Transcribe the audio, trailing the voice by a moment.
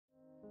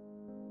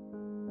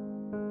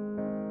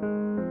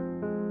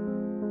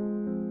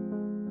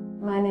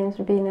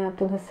name's Rabina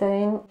Abdul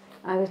Hussain.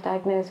 I was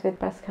diagnosed with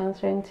breast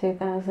cancer in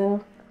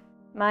 2000.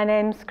 My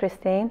name's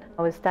Christine.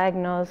 I was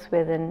diagnosed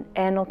with an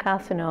anal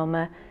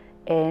carcinoma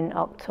in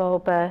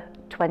October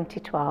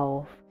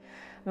 2012.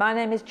 My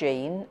name is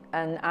Jean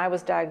and I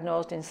was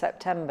diagnosed in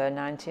September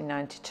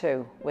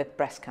 1992 with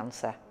breast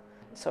cancer.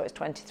 So it's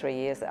 23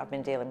 years that I've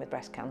been dealing with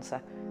breast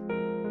cancer.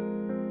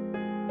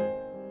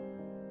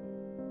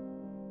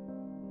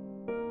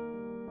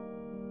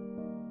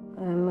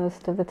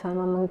 Most of the time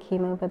I'm on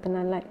chemo, but then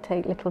I like to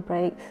take little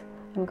breaks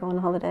and go on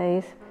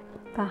holidays.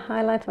 The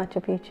highlight of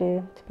Machu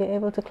Picchu, to be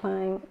able to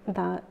climb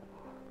that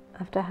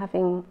after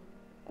having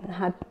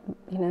had,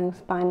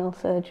 spinal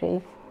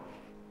surgery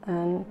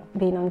and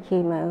being on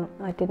chemo,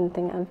 I didn't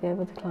think I'd be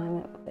able to climb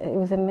it. It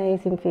was an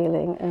amazing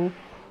feeling, and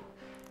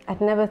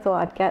I'd never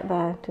thought I'd get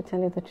there, to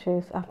tell you the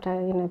truth, after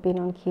being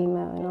on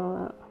chemo and all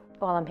that.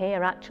 Well, I'm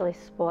here actually to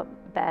support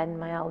Ben,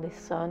 my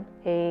eldest son.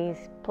 He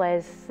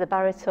plays the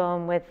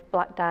baritone with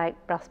Black Dyke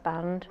Brass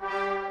Band.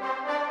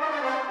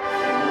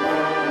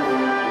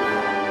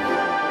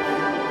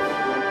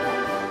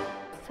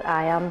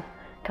 I am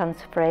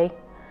cancer-free,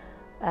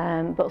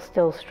 but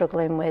still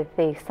struggling with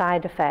the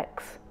side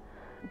effects,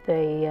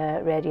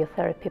 the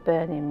radiotherapy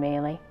burning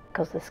really,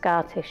 because the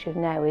scar tissue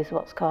now is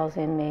what's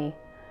causing me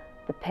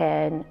the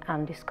pain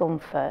and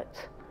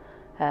discomfort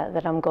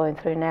that I'm going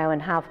through now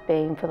and have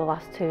been for the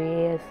last 2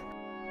 years.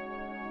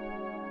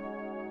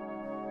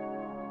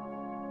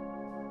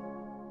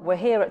 We're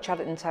here at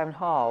Chadderton Town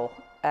Hall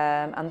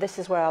and this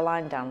is where I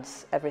line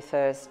dance every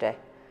Thursday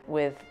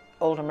with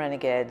Oldham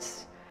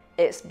Renegades.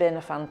 It's been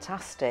a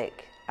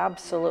fantastic,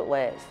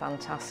 absolutely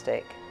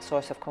fantastic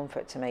source of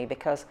comfort to me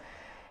because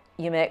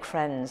you make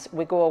friends.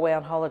 We go away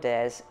on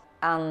holidays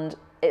and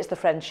it's the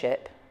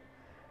friendship.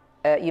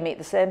 You meet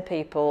the same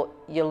people,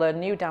 you learn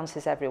new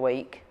dances every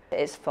week.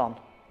 It's fun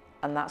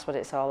and that's what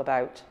it's all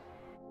about.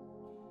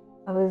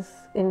 I was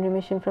in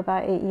remission for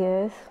about 8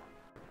 years.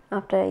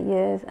 After 8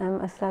 years,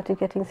 I started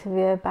getting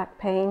severe back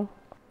pain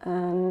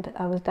and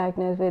I was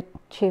diagnosed with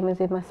tumours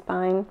in my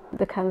spine.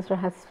 The cancer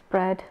has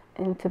spread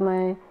into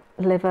my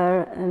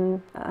liver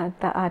and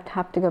I'd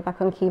have to go back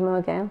on chemo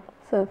again.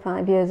 So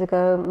 5 years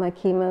ago, my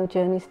chemo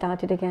journey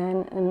started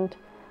again and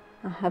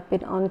I have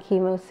been on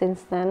chemo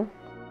since then.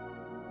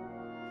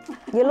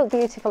 You look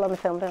beautiful on the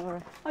film, don't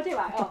worry. Oh, do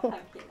I? Oh,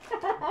 thank you.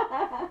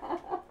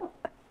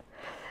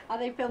 Are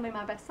they filming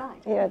my best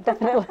side? Yeah,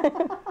 definitely.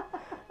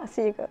 I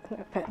see you got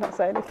not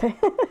say anything.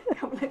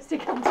 Got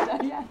lipstick on today,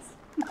 yes.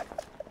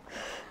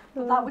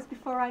 But that was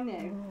before I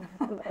knew.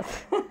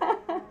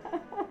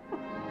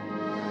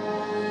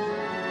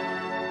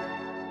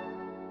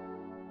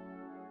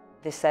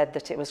 They said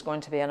that it was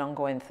going to be an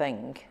ongoing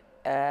thing,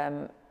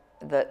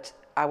 that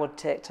I would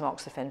take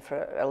tamoxifen for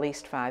at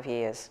least 5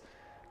 years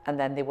and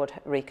then they would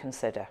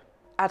reconsider.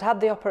 I'd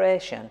had the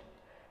operation,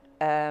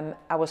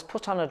 I was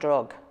put on a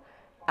drug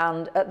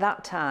and at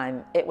that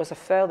time it was a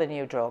fairly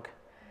new drug,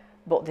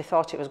 but they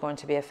thought it was going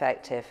to be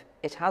effective.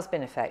 It has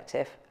been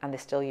effective and they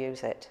still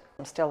use it.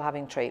 I'm still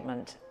having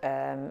treatment.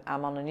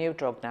 I'm on a new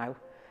drug now,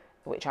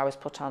 which I was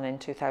put on in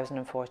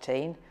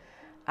 2014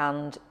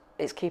 and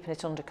it's keeping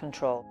it under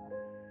control.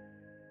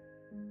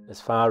 As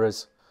far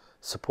as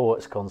support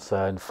is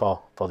concerned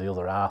for the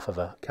other half of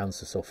a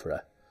cancer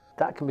sufferer,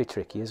 that can be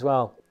tricky as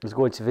well. I was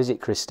going to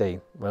visit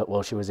Christine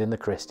while she was in the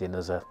Christie, and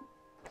there's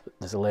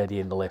a lady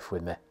in the lift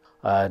with me,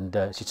 and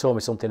she told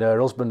me something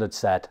her husband had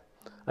said,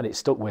 and it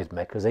stuck with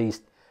me because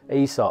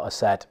he sort of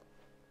said,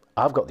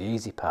 I've got the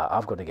easy part,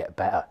 I've got to get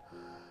better.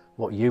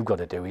 What you've got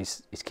to do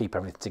is keep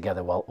everything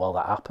together while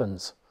that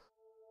happens.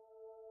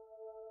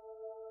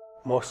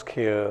 Mosque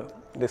here,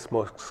 this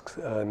mosque's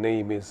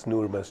name is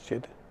Noor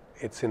Masjid.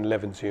 It's in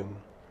Levenshulme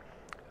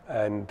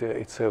and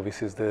it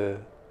services the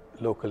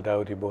local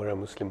Dawoodi Bohra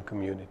Muslim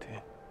community,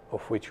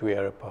 of which we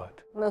are a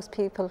part. Most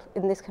people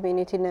in this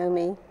community know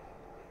me.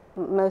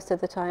 Most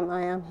of the time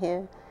I am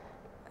here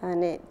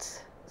and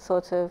it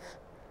sort of,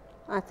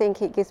 I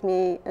think it gives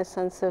me a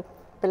sense of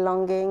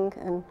belonging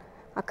and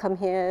I come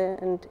here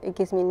and it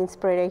gives me an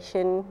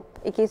inspiration.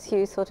 It gives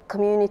you sort of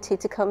community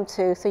to come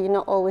to so you're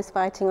not always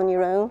fighting on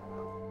your own.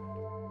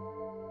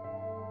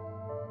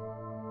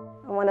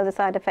 And one of the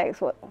side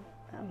effects,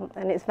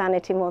 and it's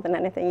vanity more than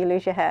anything, you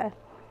lose your hair.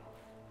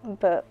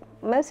 But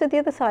most of the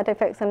other side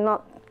effects are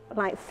not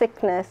like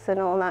sickness and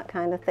all that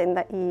kind of thing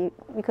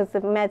because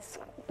the meds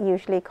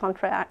usually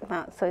counteract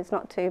that, so it's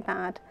not too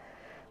bad.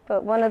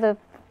 But one of the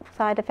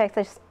side effects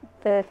as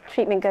the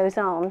treatment goes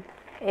on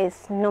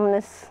is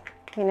numbness,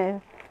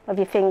 of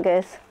your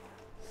fingers,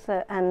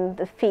 and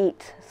the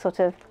feet sort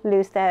of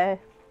lose their,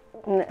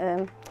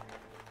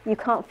 you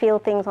can't feel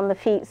things on the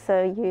feet,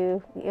 so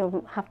you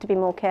have to be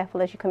more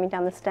careful as you're coming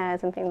down the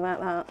stairs and things like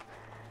that.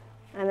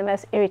 And the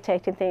most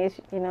irritating thing is,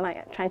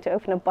 like trying to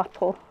open a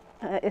bottle.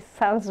 It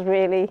sounds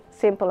really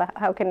simple,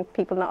 how can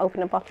people not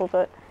open a bottle,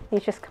 but you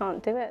just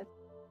can't do it.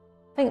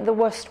 I think the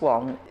worst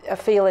one, a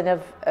feeling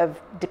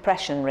of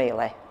depression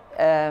really,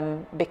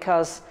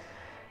 because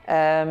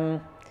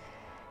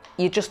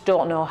you just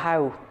don't know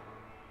how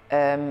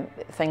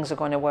things are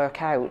going to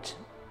work out.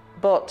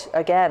 But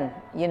again,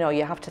 you know,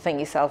 you have to think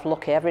yourself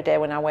lucky. Every day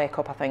when I wake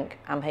up, I think,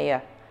 I'm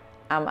here,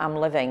 I'm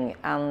living,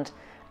 and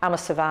I'm a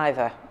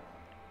survivor.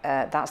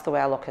 That's the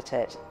way I look at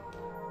it.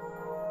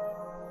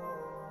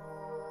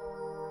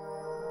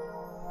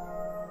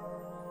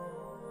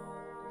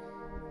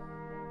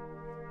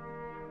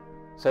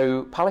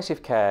 So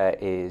palliative care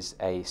is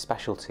a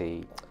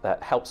specialty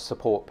that helps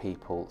support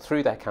people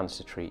through their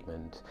cancer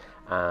treatment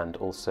and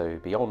also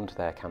beyond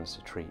their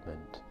cancer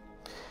treatment.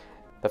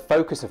 The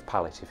focus of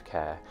palliative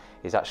care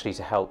is actually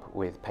to help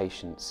with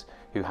patients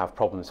who have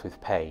problems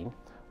with pain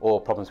or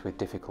problems with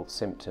difficult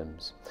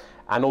symptoms,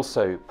 and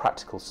also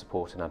practical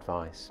support and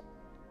advice.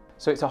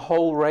 So it's a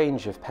whole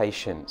range of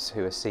patients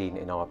who are seen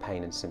in our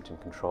pain and symptom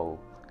control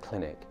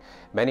clinic.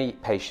 Many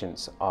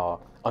patients are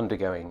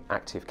undergoing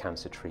active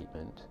cancer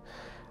treatment,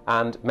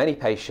 and many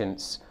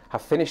patients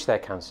have finished their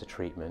cancer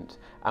treatment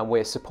and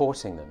we're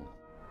supporting them.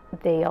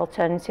 The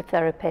alternative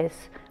therapies,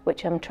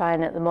 which I'm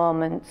trying at the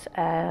moment,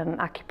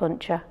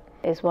 acupuncture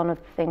is one of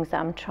the things that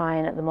I'm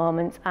trying at the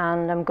moment,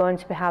 and I'm going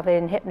to be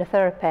having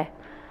hypnotherapy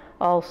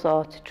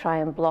also to try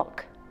and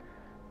block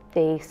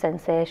the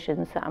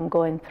sensations that I'm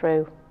going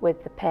through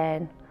with the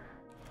pain.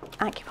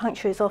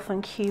 Acupuncture is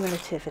often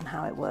cumulative in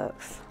how it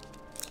works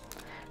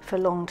for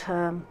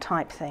long-term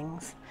type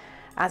things,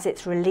 as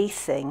it's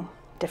releasing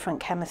different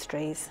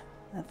chemistries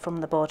from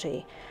the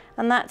body,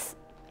 and that's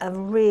a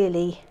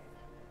really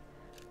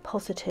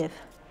positive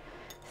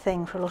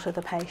thing for a lot of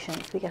the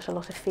patients. We get a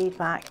lot of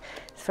feedback.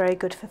 It's very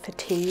good for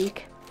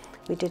fatigue.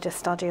 We did a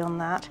study on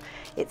that.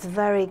 It's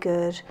very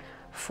good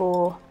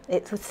for,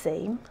 it would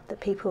seem that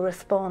people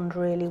respond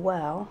really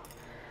well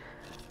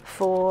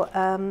for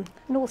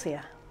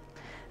nausea.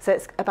 So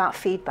it's about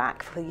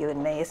feedback for you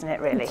and me, isn't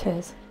it, really? It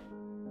is.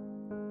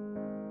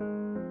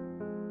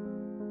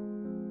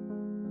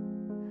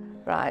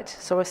 Right,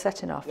 so we're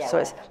setting off. Yeah, so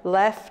it's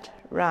left,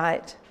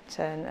 right,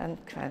 turn and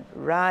turn,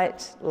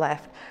 right,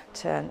 left,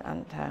 turn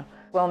and down.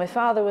 Well, my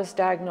father was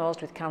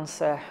diagnosed with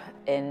cancer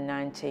in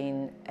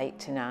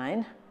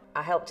 1989.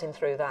 I helped him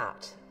through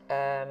that,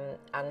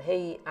 and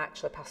he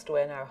actually passed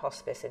away in our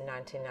hospice in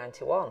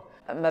 1991.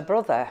 My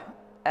brother,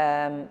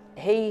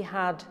 he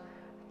had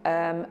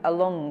a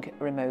lung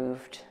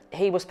removed.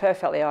 He was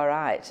perfectly all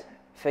right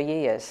for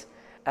years,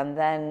 and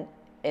then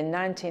in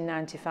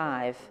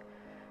 1995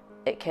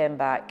 it came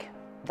back.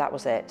 That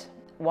was it.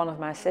 One of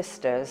my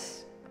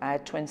sisters, I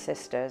had twin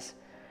sisters,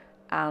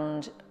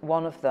 and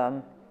one of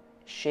them,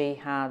 she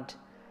had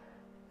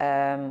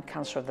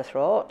cancer of the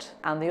throat,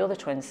 and the other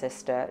twin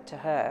sister to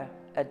her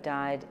had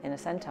died in a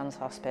St Anne's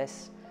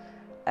hospice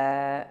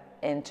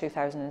in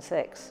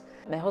 2006.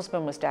 My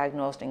husband was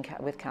diagnosed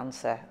with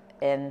cancer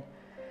in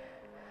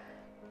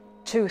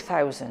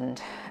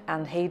 2000,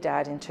 and he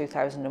died in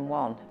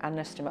 2001. I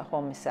nursed him at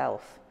home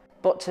myself.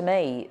 But to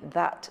me,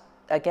 that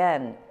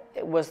again,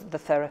 it was the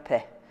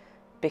therapy,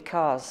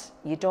 because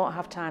you don't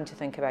have time to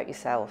think about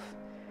yourself.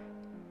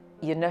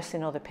 You're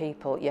nursing other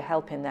people, you're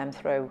helping them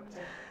through.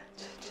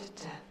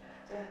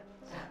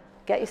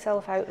 Get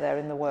yourself out there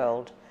in the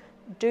world,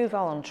 do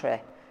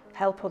voluntary,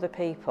 help other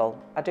people.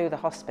 I do the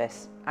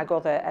hospice, I go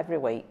there every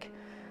week,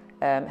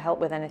 help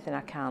with anything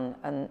I can,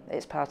 and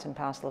it's part and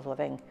parcel of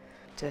living.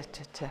 Hang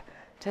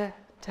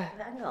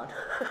on.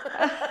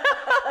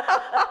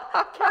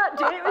 Can't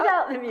do it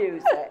without the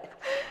music.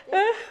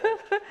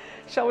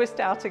 Shall we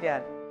start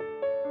again?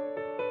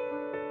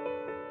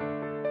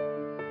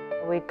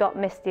 We got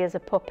Misty as a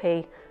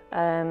puppy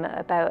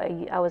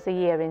I was a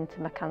year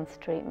into my cancer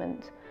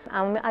treatment.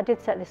 And I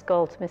did set this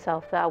goal to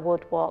myself that I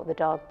would walk the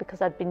dog,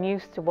 because I'd been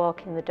used to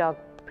walking the dog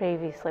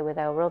previously with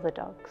our other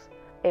dogs.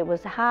 It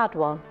was a hard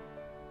one,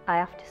 I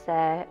have to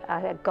say. I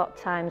had got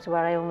times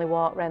where I only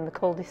walked around the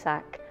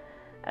cul-de-sac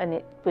and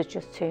it was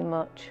just too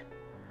much.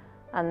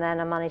 And then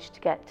I managed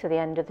to get to the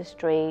end of the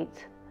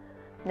street.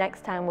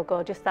 Next time we'll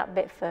go just that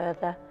bit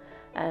further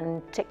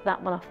and tick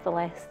that one off the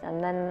list.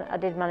 And then I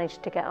did manage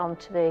to get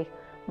onto the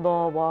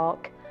moor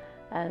walk,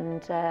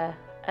 and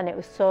it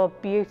was so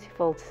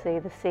beautiful to see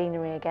the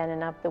scenery again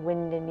and have the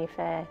wind in your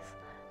face,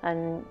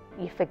 and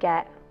you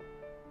forget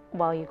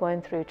while you're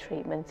going through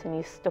treatment and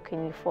you're stuck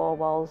in your four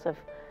walls of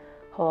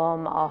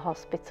home or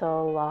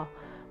hospital or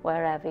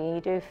wherever.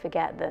 You do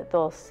forget that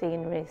those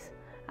sceneries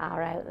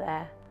are out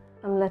there.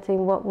 I'm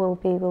letting what will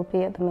be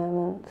at the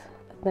moment.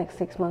 The next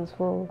 6 months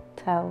will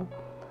tell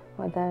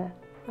whether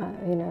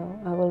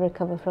I will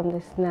recover from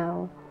this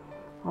now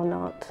or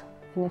not.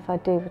 And if I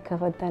do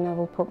recover, then I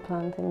will put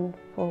plans in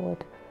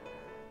forward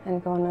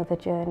and go on other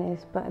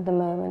journeys. But at the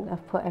moment,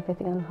 I've put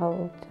everything on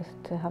hold just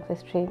to have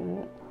this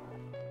treatment.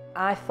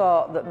 I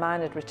thought that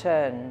mine had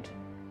returned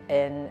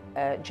in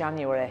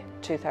January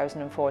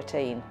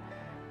 2014.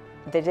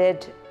 They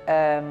did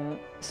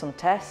some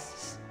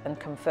tests and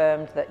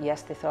confirmed that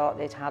yes, they thought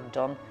they'd had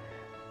done,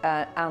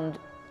 and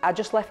I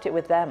just left it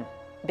with them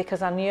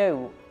because I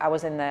knew I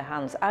was in their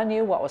hands. I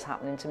knew what was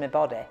happening to my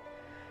body,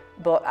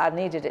 but I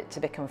needed it to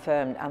be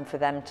confirmed and for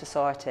them to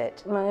sort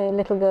it. My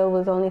little girl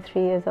was only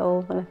 3 years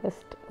old when I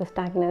first was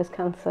diagnosed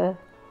cancer,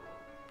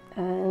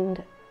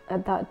 and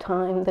at that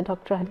time the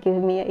doctor had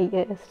given me 8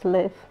 years to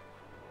live,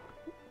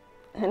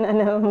 And I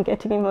know I'm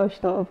getting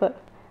emotional,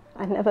 but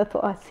I never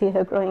thought I'd see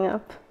her growing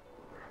up.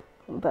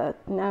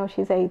 But now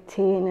she's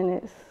 18, and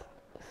it's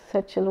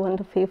such a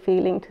wonderful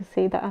feeling to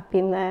see that I've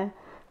been there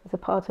as a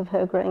part of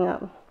her growing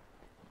up.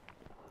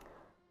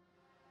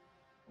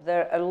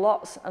 There are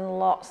lots and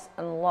lots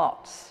and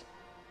lots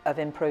of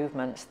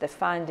improvements. They're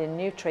finding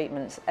new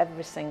treatments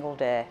every single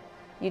day.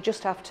 You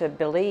just have to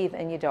believe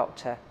in your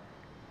doctor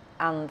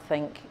and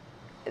think,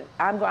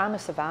 I'm a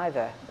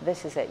survivor,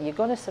 this is it. You're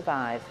going to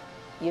survive.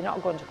 You're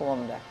not going to go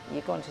under.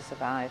 You're going to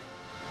survive.